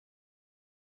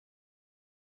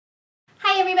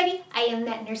everybody, I am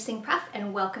Thatnursingprof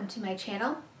and welcome to my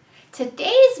channel.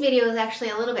 Today's video is actually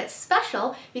a little bit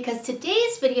special because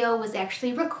today's video was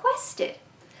actually requested.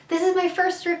 This is my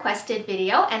first requested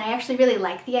video and I actually really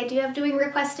like the idea of doing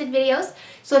requested videos.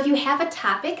 So if you have a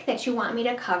topic that you want me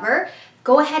to cover,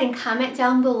 go ahead and comment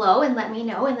down below and let me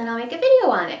know and then I'll make a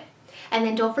video on it. And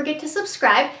then don't forget to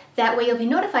subscribe, that way you'll be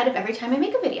notified of every time I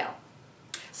make a video.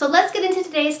 So let's get into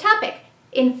today's topic,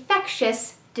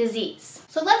 infectious disease.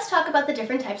 So let's talk about the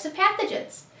different types of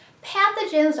pathogens.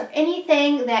 Pathogens are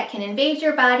anything that can invade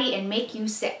your body and make you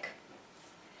sick.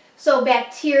 So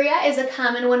bacteria is a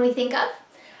common one we think of.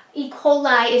 E.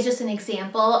 coli is just an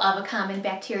example of a common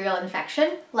bacterial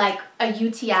infection, like a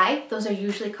UTI. Those are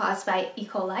usually caused by E.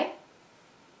 coli.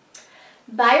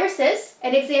 Viruses,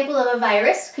 an example of a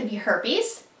virus could be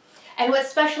herpes. And what's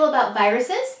special about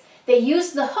viruses, they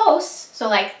use the host, so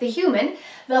like the human,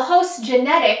 the host's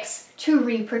genetics to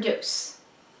reproduce.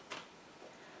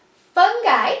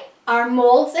 Fungi are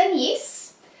molds and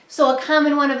yeasts. So a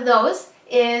common one of those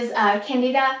is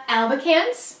Candida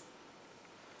albicans.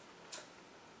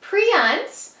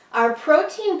 Prions are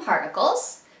protein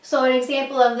particles. So an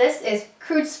example of this is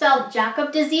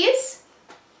Creutzfeldt-Jakob disease.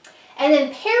 And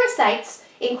then parasites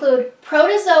include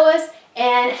protozoas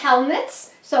and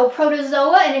helminths. So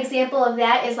protozoa, an example of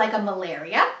that is like a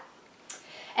malaria.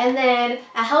 And then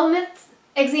a helminth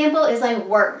example is like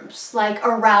worms, like a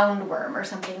roundworm or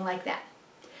something like that.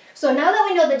 So now that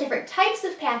we know the different types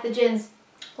of pathogens,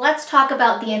 let's talk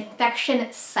about the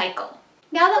infection cycle.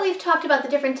 Now that we've talked about the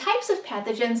different types of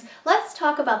pathogens, let's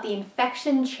talk about the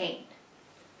infection chain.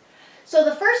 So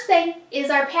the first thing is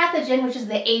our pathogen, which is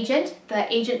the agent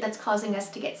that's causing us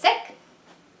to get sick.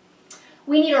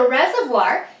 We need a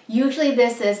reservoir. Usually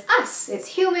this is us. It's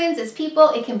humans, it's people.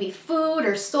 It can be food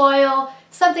or soil,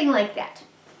 something like that.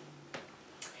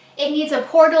 It needs a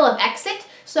portal of exit.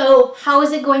 So how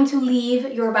is it going to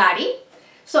leave your body?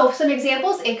 So some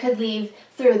examples, it could leave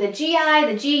through the GI,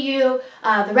 the GU,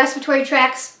 the respiratory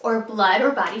tracts, or blood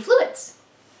or body fluids.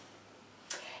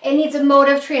 It needs a mode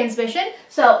of transmission.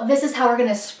 So this is how we're going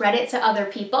to spread it to other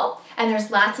people. And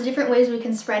there's lots of different ways we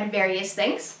can spread various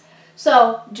things.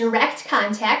 So direct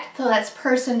contact, so that's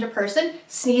person to person.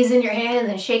 Sneeze in your hand and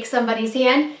then shake somebody's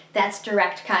hand, that's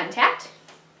direct contact.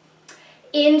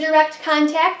 Indirect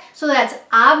contact, so that's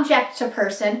object to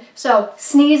person. So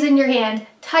sneeze in your hand,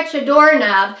 touch a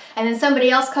doorknob, and then somebody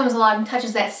else comes along and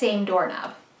touches that same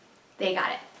doorknob. They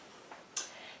got it.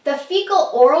 The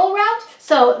fecal-oral route,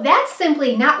 so that's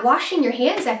simply not washing your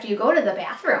hands after you go to the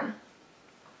bathroom.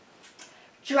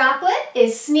 Droplet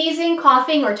is sneezing,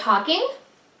 coughing, or talking.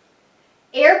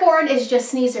 Airborne is just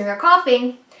sneezing or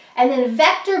coughing. And then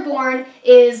vector-borne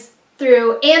is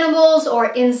through animals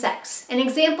or insects. An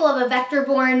example of a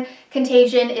vector-borne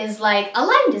contagion is like a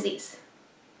Lyme disease.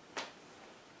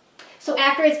 So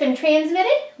after it's been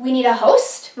transmitted, we need a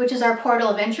host, which is our portal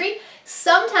of entry.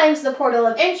 Sometimes the portal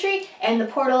of entry and the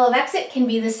portal of exit can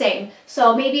be the same.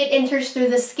 So maybe it enters through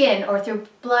the skin or through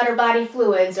blood or body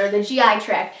fluids or the GI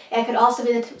tract. It could also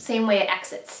be the same way it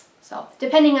exits. So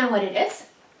depending on what it is.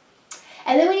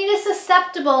 And then we need a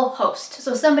susceptible host,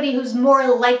 so somebody who's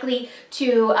more likely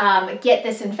to get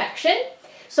this infection.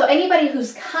 So anybody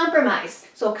who's compromised,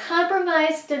 so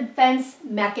compromised defense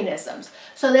mechanisms.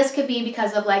 So this could be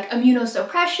because of like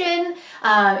immunosuppression,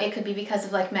 it could be because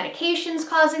of like medications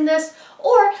causing this,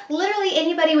 or literally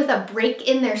anybody with a break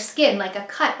in their skin, like a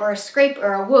cut or a scrape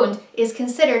or a wound, is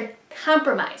considered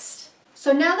compromised.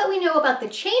 So now that we know about the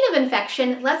chain of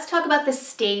infection, let's talk about the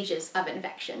stages of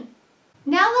infection.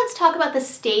 Now let's talk about the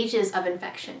stages of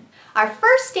infection. Our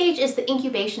first stage is the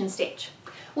incubation stage.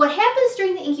 What happens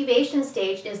during the incubation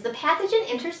stage is the pathogen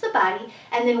enters the body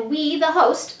and then we, the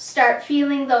host, start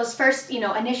feeling those first,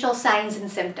 initial signs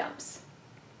and symptoms.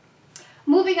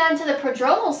 Moving on to the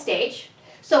prodromal stage.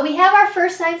 So we have our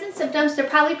first signs and symptoms. They're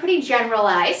probably pretty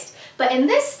generalized, but in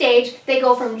this stage, they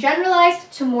go from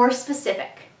generalized to more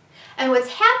specific. And what's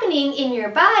happening in your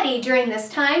body during this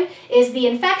time is the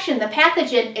infection, the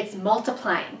pathogen, it's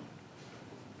multiplying.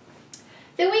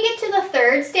 Then we get to the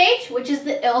third stage, which is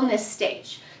the illness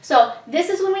stage. So this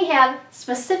is when we have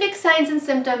specific signs and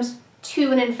symptoms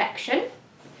to an infection.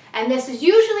 And this is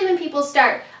usually when people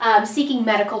start seeking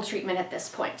medical treatment at this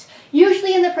point.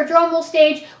 Usually in the prodromal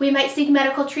stage, we might seek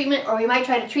medical treatment or we might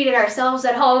try to treat it ourselves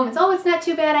at home. It's, oh, it's not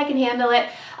too bad, I can handle it.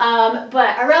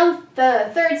 But around the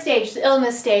third stage, the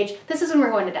illness stage, this is when we're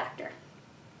going to doctor.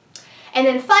 And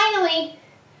then finally,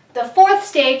 the fourth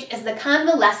stage is the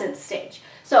convalescent stage.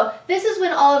 So this is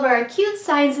when all of our acute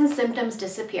signs and symptoms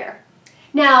disappear.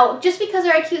 Now, just because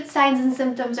our acute signs and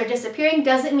symptoms are disappearing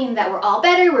doesn't mean that we're all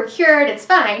better, we're cured, it's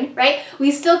fine, right?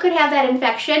 We still could have that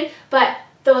infection, but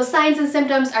those signs and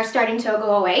symptoms are starting to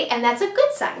go away, and that's a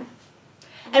good sign.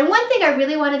 And one thing I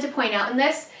really wanted to point out in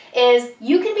this is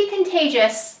you can be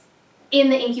contagious in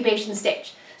the incubation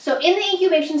stage. So in the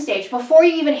incubation stage, before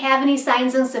you even have any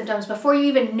signs and symptoms, before you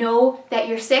even know that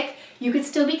you're sick, you could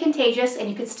still be contagious and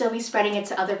you could still be spreading it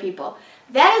to other people.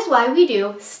 That is why we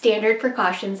do standard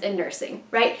precautions in nursing,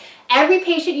 right? Every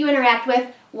patient you interact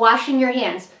with, washing your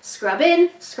hands, scrub in,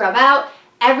 scrub out,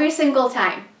 every single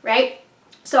time, right?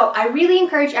 So I really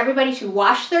encourage everybody to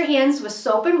wash their hands with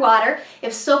soap and water.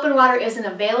 If soap and water isn't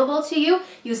available to you,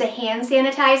 use a hand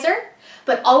sanitizer.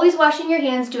 But always washing your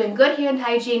hands, doing good hand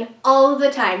hygiene all of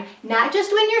the time. Not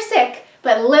just when you're sick,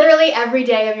 but literally every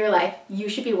day of your life, you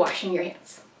should be washing your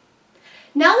hands.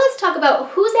 Now let's talk about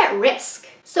who's at risk.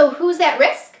 So who's at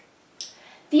risk?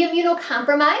 The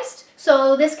immunocompromised.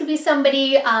 So this could be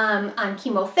somebody on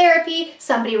chemotherapy,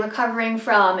 somebody recovering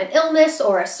from an illness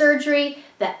or a surgery,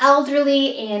 the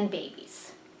elderly, and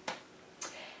babies.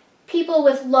 People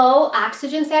with low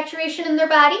oxygen saturation in their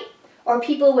body, or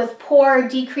people with poor or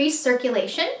decreased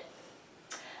circulation,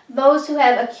 those who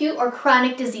have acute or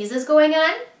chronic diseases going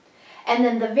on, and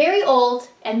then the very old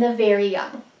and the very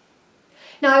young.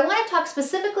 Now I want to talk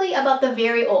specifically about the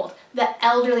very old, the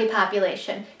elderly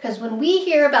population, because when we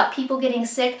hear about people getting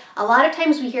sick, a lot of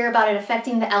times we hear about it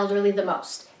affecting the elderly the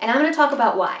most, and I'm going to talk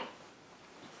about why.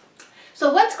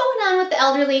 So what's going on with the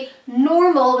elderly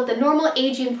with the normal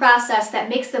aging process that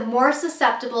makes them more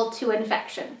susceptible to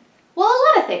infection? Well, a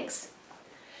lot of things.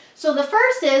 So the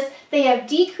first is they have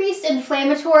decreased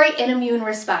inflammatory and immune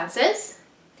responses.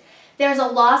 There's a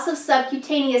loss of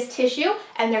subcutaneous tissue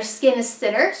and their skin is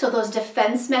thinner, so those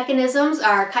defense mechanisms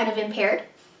are kind of impaired.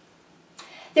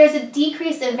 There's a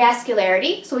decrease in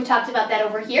vascularity, so we talked about that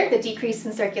over here, the decrease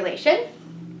in circulation.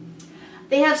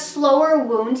 They have slower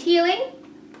wound healing,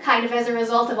 kind of as a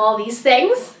result of all these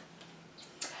things.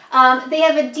 They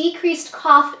have a decreased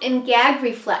cough and gag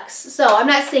reflex. So I'm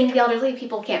not saying the elderly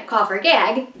people can't cough or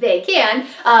gag, they can,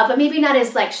 but maybe not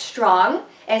as strong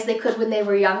as they could when they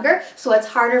were younger, so it's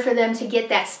harder for them to get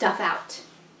that stuff out.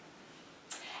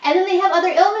 And then they have other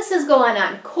illnesses going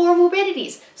on,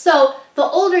 comorbidities. So the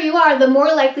older you are, the more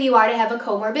likely you are to have a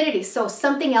comorbidity, so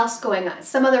something else going on,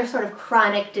 some other sort of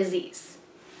chronic disease.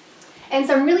 And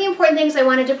some really important things I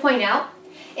wanted to point out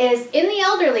is in the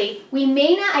elderly, we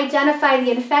may not identify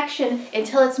the infection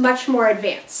until it's much more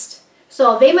advanced.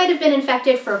 So they might have been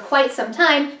infected for quite some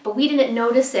time, but we didn't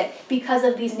notice it because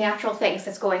of these natural things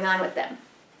that's going on with them.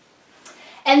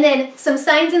 And then some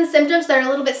signs and symptoms that are a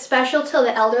little bit special to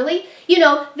the elderly. You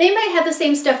know, they might have the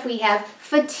same stuff we have,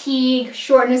 fatigue,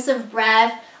 shortness of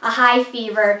breath, a high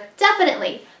fever,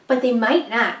 definitely. But they might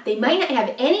not. They might not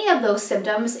have any of those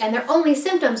symptoms, and their only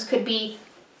symptoms could be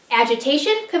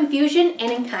agitation, confusion,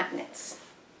 and incontinence.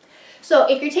 So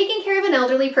if you're taking care of an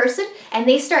elderly person and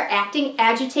they start acting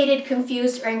agitated,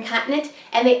 confused, or incontinent,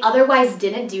 and they otherwise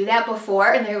didn't do that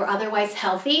before and they were otherwise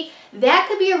healthy, that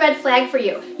could be a red flag for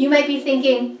you. You might be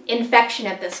thinking infection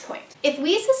at this point. If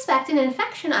we suspect an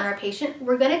infection on our patient,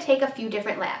 we're going to take a few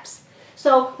different labs.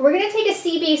 So we're going to take a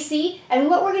CBC, and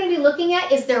what we're going to be looking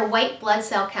at is their white blood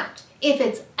cell count. If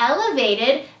it's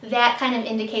elevated, that kind of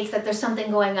indicates that there's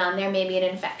something going on there, maybe an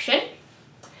infection.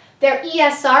 Their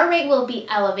ESR rate will be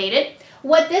elevated.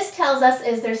 What this tells us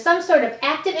is there's some sort of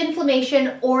active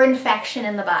inflammation or infection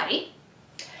in the body.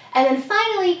 And then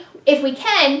finally, if we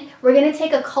can, we're going to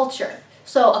take a culture.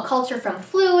 So a culture from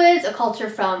fluids, a culture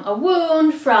from a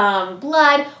wound, from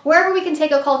blood, wherever we can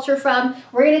take a culture from,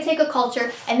 we're going to take a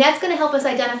culture, and that's going to help us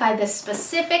identify the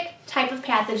specific type of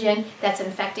pathogen that's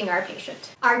infecting our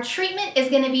patient. Our treatment is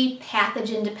going to be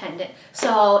pathogen dependent.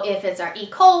 So if it's our E.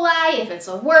 coli, if it's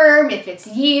a worm, if it's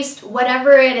yeast,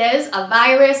 whatever it is, a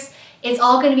virus, it's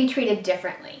all going to be treated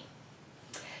differently.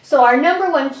 So our number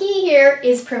one key here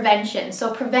is prevention.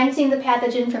 So preventing the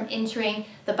pathogen from entering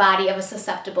the body of a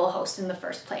susceptible host in the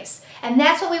first place. And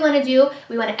that's what we want to do.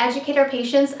 We want to educate our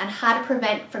patients on how to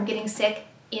prevent from getting sick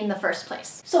in the first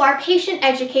place. So our patient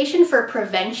education for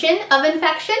prevention of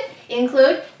infection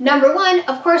include, number one,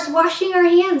 of course, washing our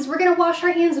hands. We're going to wash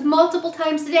our hands multiple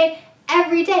times a day,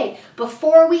 every day,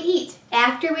 before we eat,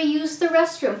 after we use the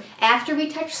restroom, after we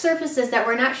touch surfaces that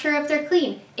we're not sure if they're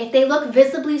clean, if they look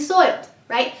visibly soiled.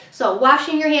 Right? So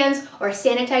washing your hands or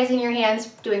sanitizing your hands,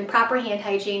 doing proper hand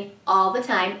hygiene all the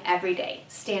time, every day.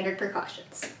 Standard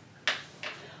precautions.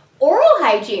 Oral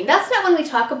hygiene, that's not one we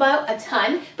talk about a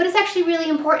ton, but it's actually really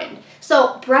important.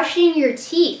 So brushing your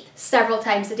teeth several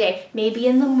times a day, maybe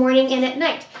in the morning and at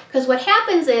night. Because what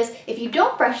happens is if you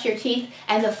don't brush your teeth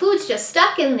and the food's just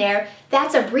stuck in there,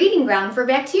 that's a breeding ground for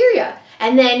bacteria.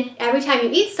 And then every time you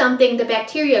eat something, the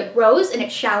bacteria grows and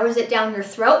it showers it down your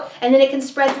throat, and then it can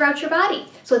spread throughout your body.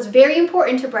 So it's very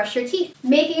important to brush your teeth.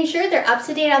 Making sure they're up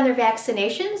to date on their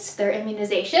vaccinations, their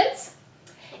immunizations.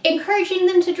 Encouraging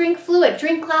them to drink fluid.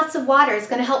 Drink lots of water. It's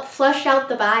going to help flush out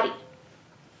the body.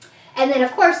 And then,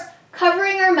 of course,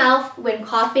 covering our mouth when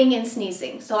coughing and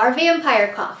sneezing. So our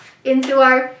vampire cough into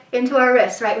our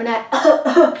wrists, right? We're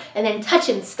not and then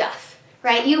touching stuff,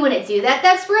 right? You wouldn't do that.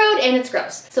 That's rude and it's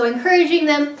gross. So encouraging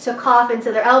them to cough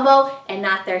into their elbow and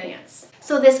not their hands.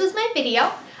 So this was my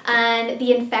video on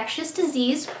the infectious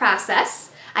disease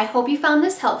process. I hope you found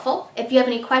this helpful. If you have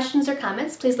any questions or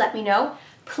comments, please let me know.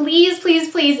 Please, please,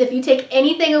 please, if you take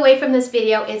anything away from this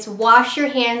video, it's wash your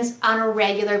hands on a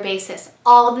regular basis,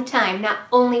 all the time, not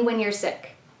only when you're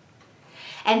sick.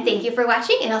 And thank you for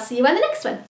watching, and I'll see you on the next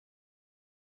one.